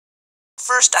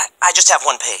First, I just have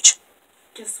one page.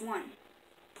 Just one,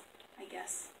 I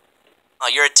guess. Oh,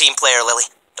 you're a team player, Lily.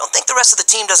 Don't think the rest of the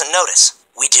team doesn't notice.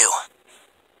 We do.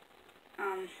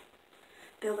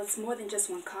 Bill, it's more than just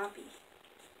one copy.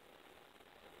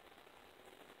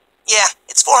 Yeah,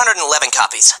 it's 411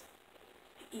 copies.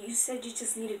 You said you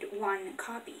just needed one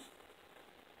copy.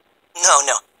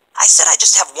 No. I said I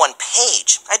just have one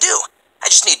page. I do. I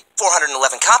just need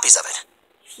 411 copies of it.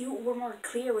 If you were more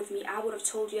clear with me, I would have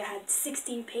told you I had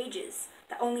 16 pages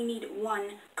that only need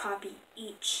one copy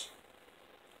each.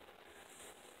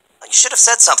 Well, you should have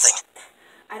said something.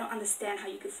 I don't understand how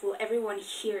you could fool everyone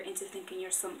here into thinking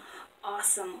you're some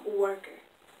awesome worker.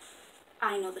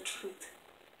 I know the truth.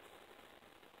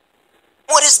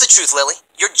 What is the truth, Lily?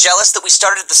 You're jealous that we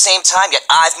started at the same time, yet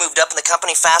I've moved up in the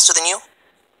company faster than you?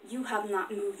 You have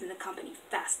not moved in the company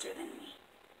faster than me.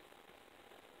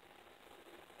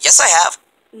 Yes, I have.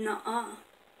 Nuh-uh.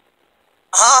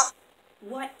 Huh?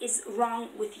 What is wrong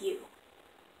with you?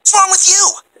 What's wrong with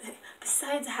you?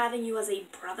 Besides having you as a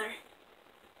brother.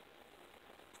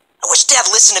 I wish Dad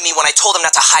listened to me when I told him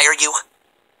not to hire you.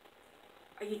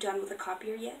 Are you done with the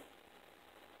copier yet?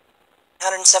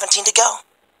 117 to go.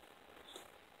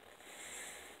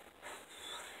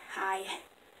 I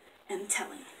am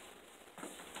telling.